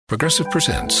Progressive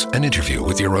presents an interview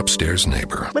with your upstairs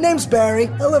neighbor. My name's Barry.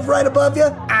 I live right above you.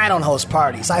 I don't host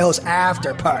parties. I host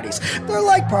after parties. They're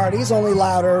like parties, only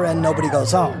louder and nobody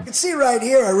goes home. You can see right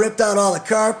here I ripped out all the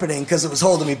carpeting because it was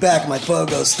holding me back with my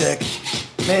pogo stick.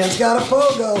 Man's got a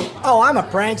pogo. Oh, I'm a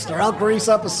prankster. I'll grease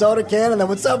up a soda can and then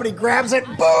when somebody grabs it,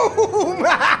 boom!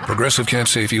 Progressive can't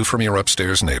save you from your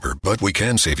upstairs neighbor, but we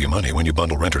can save you money when you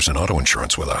bundle renters and auto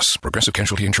insurance with us. Progressive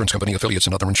Casualty Insurance Company, affiliates,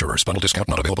 and other insurers. Bundle discount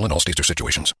not available in all states or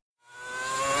situations.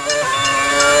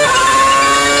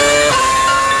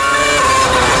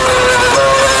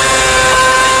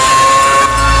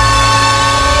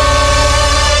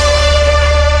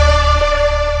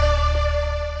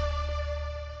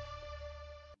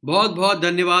 बहुत बहुत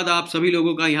धन्यवाद आप सभी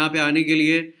लोगों का यहाँ पे आने के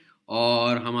लिए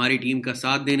और हमारी टीम का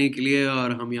साथ देने के लिए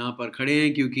और हम यहाँ पर खड़े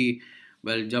हैं क्योंकि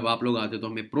जब आप लोग आते तो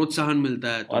हमें प्रोत्साहन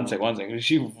मिलता है. One second.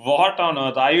 Rishi, what on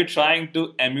earth are you trying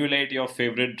to emulate your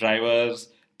favorite drivers'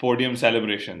 podium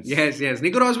celebrations? Yes.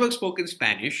 Nico Rosberg spoke in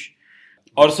Spanish.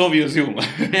 Or so we assume.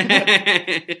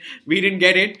 We didn't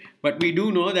get it, but we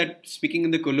do know that speaking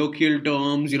in the colloquial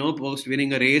terms, post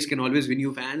winning a race can always win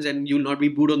you fans and you'll not be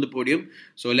booed on the podium.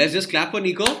 So let's just clap for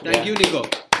Nico. Thank you, Nico.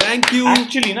 Thank you.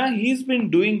 Actually, he's been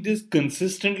doing this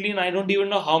consistently and I don't even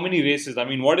know how many races. I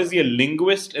mean, what is he, a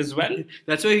linguist as well?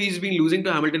 That's why he's been losing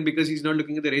to Hamilton because he's not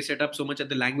looking at the race setup so much at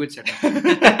the language setup.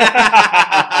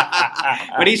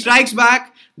 But he strikes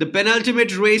back. The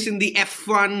penultimate race in the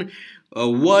F1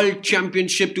 World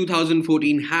Championship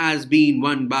 2014 has been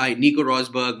won by Nico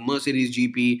Rosberg, Mercedes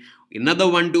GP. Another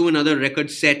 1-2, another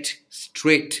record set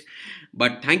straight.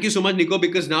 But thank you so much, Nico,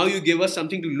 because now you give us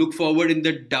something to look forward in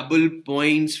the double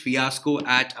points fiasco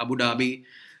at Abu Dhabi.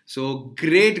 So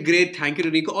great thank you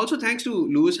to Nico. Also thanks to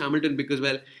Lewis Hamilton because,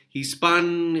 he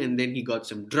spun and then he got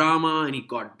some drama and he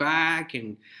got back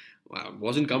and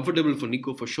wasn't comfortable for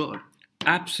Nico for sure.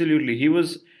 Absolutely. He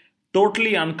was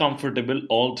totally uncomfortable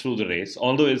all through the race.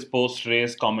 Although his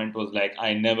post-race comment was like,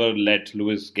 I never let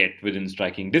Lewis get within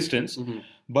striking distance. Mm-hmm.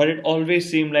 But it always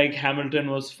seemed like Hamilton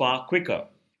was far quicker.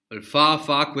 Well,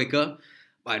 far quicker.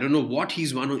 I don't know what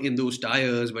he's won in those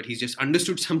tyres, but he's just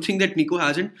understood something that Nico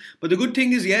hasn't. But the good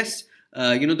thing is, yes,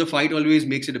 the fight always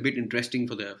makes it a bit interesting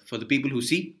for the people who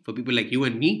see, for people like you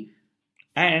and me.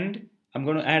 And I'm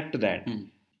going to add to that.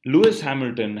 Lewis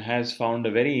Hamilton has found a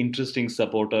very interesting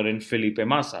supporter in Felipe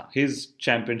Massa, his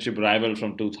championship rival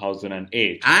from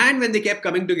 2008. And when they kept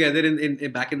coming together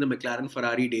in back in the McLaren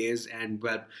Ferrari days, and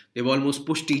they've almost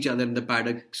pushed each other in the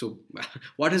paddock. So,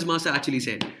 what has Massa actually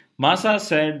said? Massa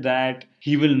said that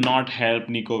he will not help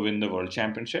Nico win the World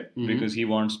Championship because he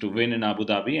wants to win in Abu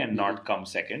Dhabi and not come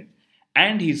second.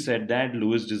 And he said that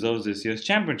Lewis deserves this year's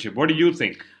championship. What do you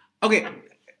think? Okay,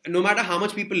 no matter how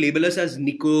much people label us as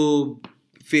Nico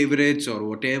favorites or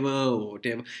whatever,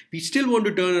 we still want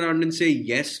to turn around and say,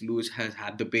 yes, Lewis has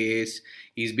had the pace,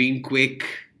 he's been quick.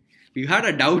 We've had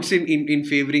our doubts in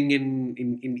favouring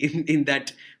in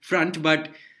that front, but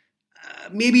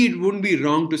maybe it wouldn't be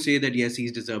wrong to say that, yes,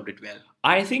 he's deserved it well.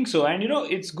 I think so. And,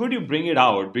 it's good you bring it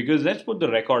out because let's put the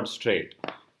record straight.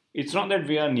 It's not that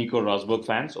we are Nico Rosberg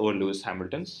fans or Lewis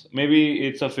Hamilton's. Maybe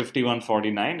it's a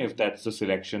 51-49 if that's the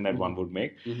selection that one would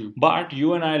make. Mm-hmm. But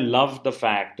you and I love the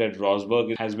fact that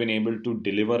Rosberg has been able to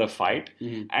deliver a fight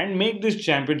and make this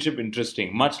championship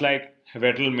interesting, much like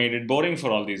Vettel made it boring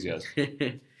for all these years.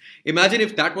 Imagine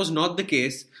if that was not the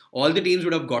case, all the teams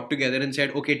would have got together and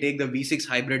said, okay, take the V6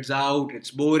 hybrids out,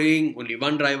 it's boring, only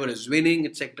one driver is winning,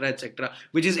 etc.,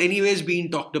 which is anyways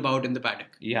being talked about in the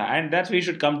paddock. Yeah, and that's what we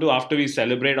should come to after we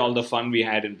celebrate all the fun we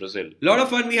had in Brazil. A lot of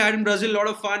fun we had in Brazil, a lot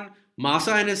of fun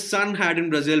Massa and his son had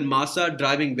in Brazil. Massa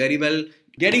driving very well,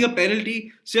 getting a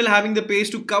penalty, still having the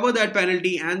pace to cover that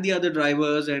penalty and the other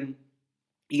drivers, and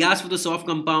he asked for the soft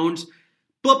compounds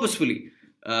purposefully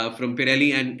from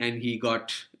Pirelli and he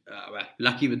got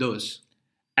lucky with those.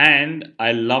 And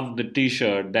I love the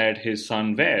t-shirt that his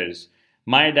son wears.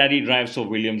 My daddy drives for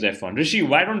Williams F1. Rishi,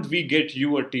 why don't we get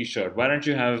you a t-shirt? Why don't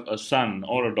you have a son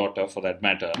or a daughter for that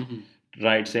matter?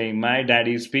 Right, saying my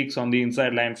daddy speaks on the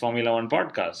Inside Line Formula 1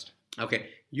 podcast. Okay,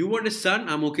 you want a son?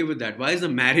 I'm okay with that. Why is the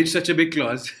marriage such a big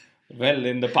clause? Well,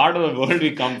 in the part of the world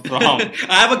we come from...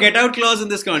 I have a get-out clause in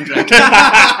this contract.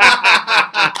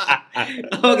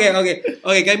 Okay.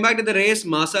 Coming back to the race,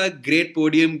 Massa, great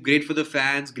podium, great for the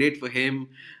fans, great for him.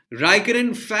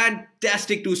 Raikkonen,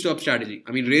 fantastic two-stop strategy.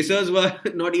 I mean, racers were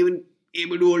not even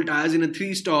able to hold tires in a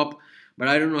three-stop, but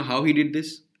I don't know how he did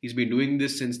this. He's been doing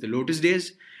this since the Lotus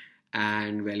days.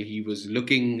 And, well, he was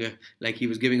looking like he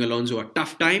was giving Alonso a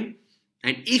tough time.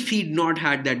 And if he'd not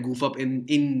had that goof up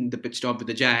in the pit stop with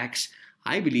the Jacks,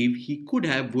 I believe he would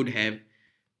have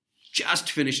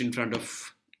just finished in front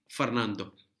of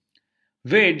Fernando.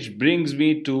 Which brings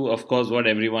me to, of course, what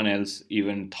everyone else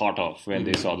even thought of when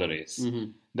they saw the race.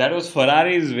 That was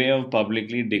Ferrari's way of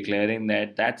publicly declaring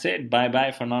that that's it,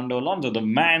 bye-bye Fernando Alonso, the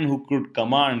man who could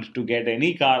command to get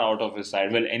any car out of his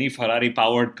side, well, any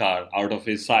Ferrari-powered car out of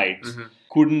his sights,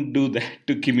 couldn't do that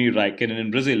to Kimi Raikkonen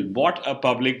in Brazil. What a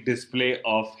public display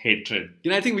of hatred.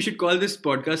 I think we should call this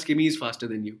podcast Kimi is faster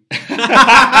than you.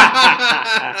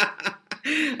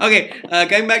 Okay,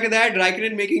 coming back to that,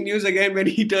 Raikkonen making news again when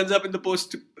he turns up in the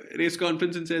post-race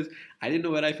conference and says, I didn't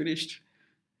know where I finished.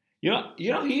 You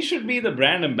know, he should be the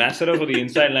brand ambassador for the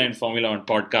Inside Line Formula One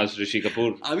podcast, Rishi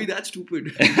Kapoor. Are we that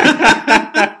stupid?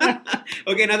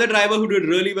 Okay, another driver who did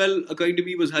really well, according to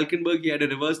me, was Hülkenberg. He had a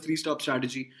reverse 3-stop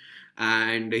strategy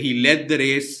and he led the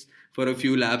race for a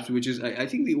few laps, which is, I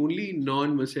think, the only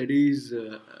non-Mercedes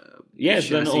yes,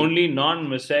 chassis. the only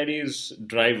non-Mercedes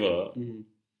driver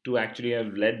to actually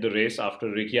have led the race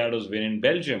after Ricciardo's win in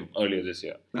Belgium earlier this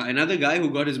year. Another guy who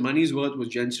got his money's worth was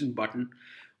Jenson Button.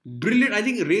 Brilliant. I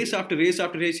think race after race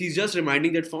after race, he's just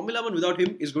reminding that Formula One without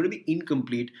him is going to be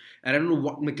incomplete. And I don't know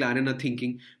what McLaren are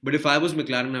thinking, but if I was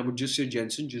McLaren, I would just say,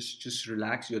 Jenson, just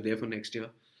relax. You're there for next year.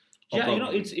 Yeah,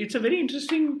 it's a very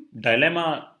interesting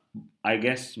dilemma, I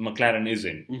guess, McLaren is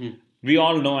in. We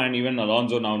all know, and even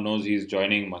Alonso now knows he's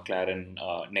joining McLaren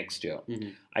next year.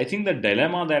 I think the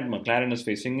dilemma that McLaren is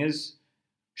facing is,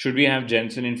 should we have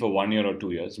Jenson in for 1 year or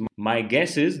 2 years? My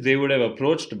guess is they would have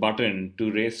approached Button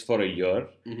to race for a year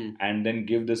and then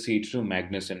give the seat to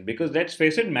Magnussen. Because let's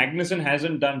face it, Magnussen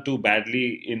hasn't done too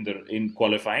badly in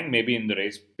qualifying. Maybe in the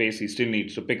race pace he still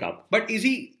needs to pick up. But is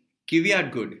he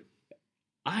Kvyat good?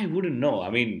 I wouldn't know. I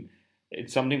mean,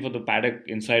 it's something for the paddock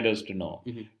insiders to know.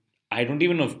 I don't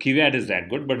even know if Kvyat is that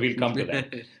good, but we'll come to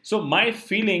that. So my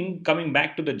feeling, coming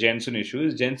back to the Jenson issue,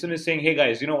 is Jenson is saying, hey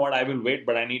guys, you know what, I will wait,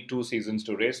 but I need 2 seasons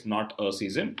to race, not a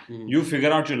season. You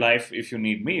figure out your life if you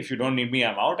need me. If you don't need me,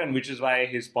 I'm out. And which is why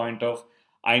his point of,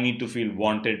 I need to feel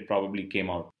wanted, probably came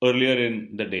out earlier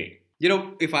in the day.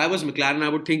 If I was McLaren, I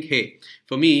would think, hey,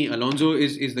 for me, Alonso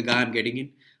is the guy I'm getting in.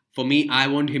 For me, I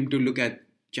want him to look at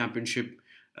championship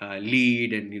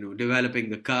lead and, developing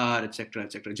the car, etc.,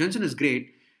 etc. Jenson is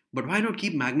great. But why not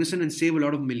keep Magnussen and save a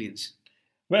lot of millions?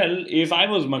 Well, if I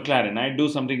was McLaren, I'd do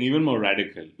something even more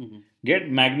radical. Get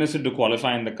Magnussen to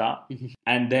qualify in the car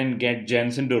and then get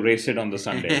Jenson to race it on the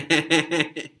Sunday.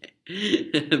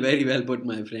 Very well put,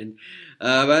 my friend.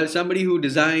 Well, somebody who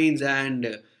designs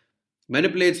and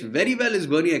manipulates very well is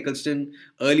Bernie Ecclestone.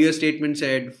 Earlier statement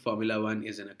said, Formula One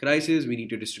is in a crisis. We need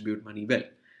to distribute money well.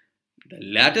 The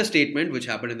latter statement, which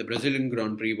happened in the Brazilian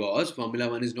Grand Prix, was Formula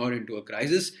One is not into a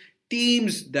crisis.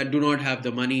 Teams that do not have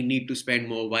the money need to spend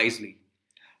more wisely.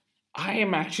 I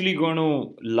am actually going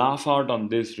to laugh out on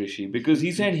this, Rishi, because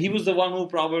he said he was the one who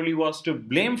probably was to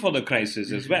blame for the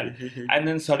crisis as well. And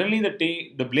then suddenly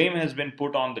the blame has been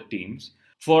put on the teams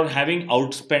for having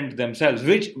outspent themselves,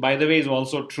 which, by the way, is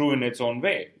also true in its own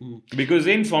way. Because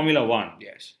in Formula One,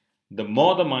 yes, the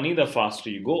more the money, the faster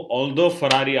you go. Although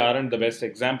Ferrari aren't the best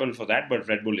example for that, but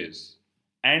Red Bull is.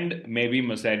 And maybe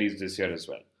Mercedes this year as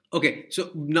well. Okay,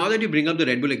 so now that you bring up the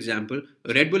Red Bull example,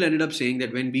 Red Bull ended up saying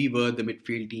that when we were the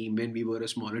midfield team, when we were a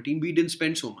smaller team, we didn't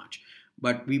spend so much.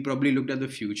 But we probably looked at the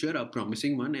future, a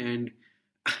promising one, and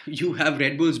you have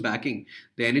Red Bull's backing.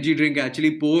 The energy drink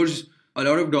actually pours a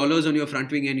lot of dollars on your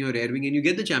front wing and your rear wing, and you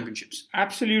get the championships.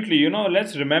 Absolutely.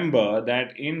 Let's remember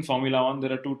that in Formula One,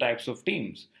 there are 2 types of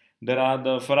teams. There are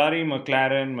the Ferrari,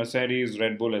 McLaren, Mercedes,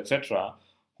 Red Bull, etc.,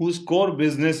 whose core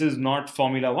business is not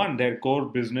Formula One. Their core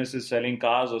business is selling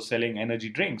cars or selling energy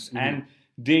drinks. And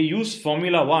they use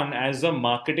Formula One as a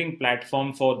marketing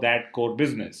platform for that core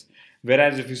business.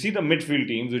 Whereas if you see the midfield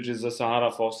teams, which is the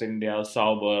Sahara Force India,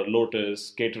 Sauber,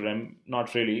 Lotus, Caterham,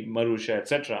 not really, Marussia,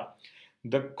 etc.,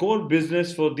 the core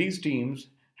business for these teams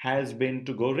has been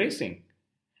to go racing.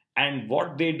 And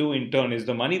what they do in turn is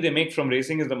the money they make from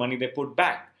racing is the money they put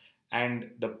back.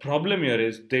 And the problem here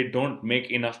is they don't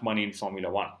make enough money in Formula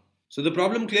One. So the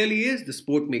problem clearly is the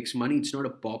sport makes money. It's not a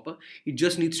pauper. It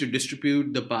just needs to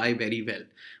distribute the pie very well.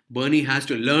 Bernie has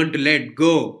to learn to let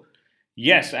go.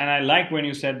 Yes, and I like when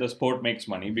you said the sport makes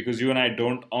money because you and I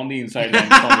don't on the Inside Line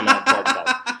Formula One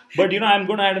podcast. But I'm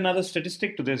going to add another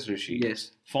statistic to this, Rishi.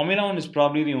 Yes. Formula One is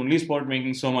probably the only sport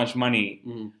making so much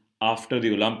money after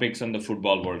the Olympics and the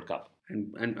Football World Cup.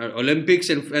 And Olympics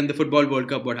and the Football World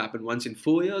Cup, what happened? Once in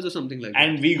 4 years or something like that?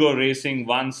 And we go racing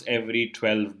once every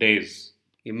 12 days.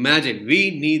 Imagine,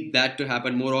 we need that to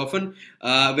happen more often.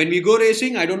 When we go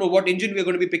racing, I don't know what engine we're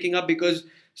going to be picking up because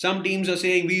some teams are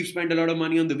saying we've spent a lot of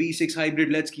money on the V6 hybrid,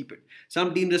 let's keep it.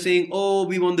 Some teams are saying,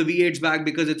 we want the V8s back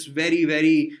because it's very,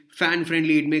 very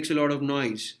fan-friendly, it makes a lot of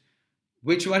noise.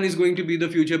 which one is going to be the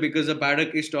future, because the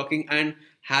paddock is talking and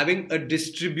having a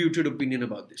distributed opinion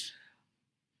about this?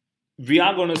 We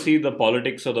are going to see the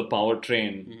politics of the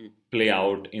powertrain play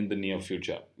out in the near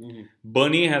future.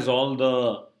 Bernie has all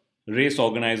the race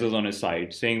organizers on his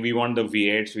side saying we want the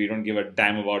V8s, we don't give a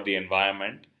damn about the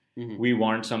environment. We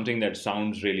want something that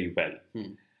sounds really well.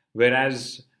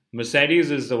 Whereas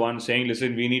Mercedes is the one saying,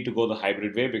 listen, we need to go the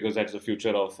hybrid way because that's the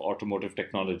future of automotive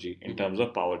technology in terms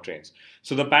of powertrains.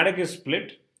 So the paddock is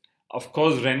split. Of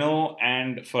course, Renault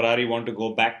and Ferrari want to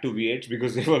go back to V8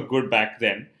 because they were good back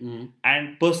then.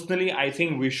 And personally, I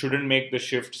think we shouldn't make the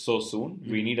shift so soon.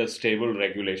 We need a stable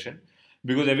regulation.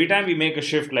 Because every time we make a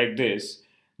shift like this,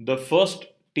 the first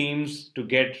teams to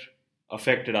get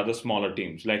affected are the smaller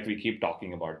teams, like we keep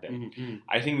talking about them.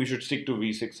 I think we should stick to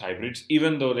V6 hybrids,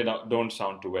 even though they don't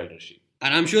sound too well, Rishi.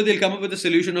 And I'm sure they'll come up with a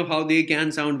solution of how they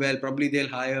can sound well. Probably they'll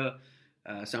hire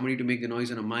somebody to make the noise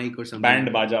on a mic or something.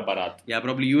 Band Baja Barat. Yeah,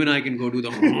 probably you and I can go do the...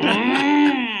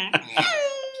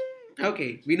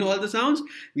 Okay, we know all the sounds.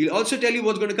 We'll also tell you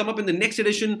what's going to come up in the next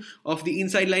edition of the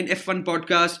Inside Line F1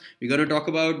 podcast. We're going to talk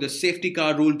about the safety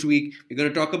car rule tweak. We're going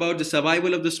to talk about the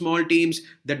survival of the small teams,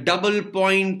 the double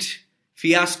point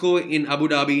fiasco in Abu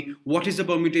Dhabi. What is the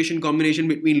permutation combination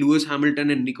between Lewis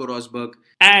Hamilton and Nico Rosberg?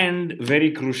 And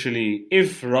very crucially,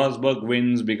 if Rosberg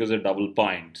wins because of double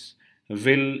points,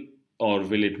 will or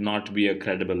will it not be a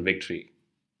credible victory?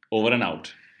 Over and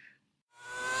out.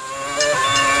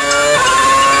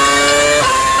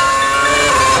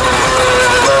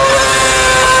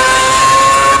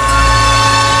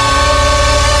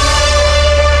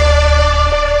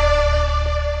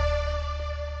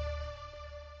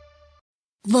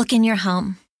 Look in your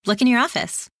home. Look in your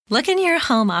office. Look in your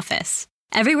home office.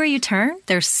 Everywhere you turn,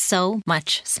 there's so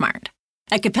much smart.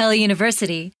 At Capella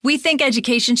University, we think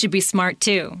education should be smart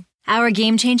too. Our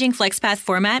game-changing FlexPath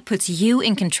format puts you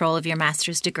in control of your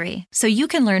master's degree, so you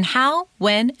can learn how,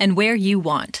 when, and where you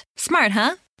want. Smart,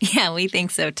 huh? Yeah, we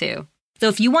think so too. So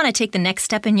if you want to take the next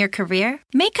step in your career,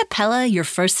 make Capella your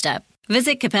first step.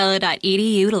 Visit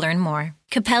capella.edu to learn more.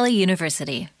 Capella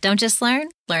University. Don't just learn,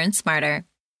 learn smarter.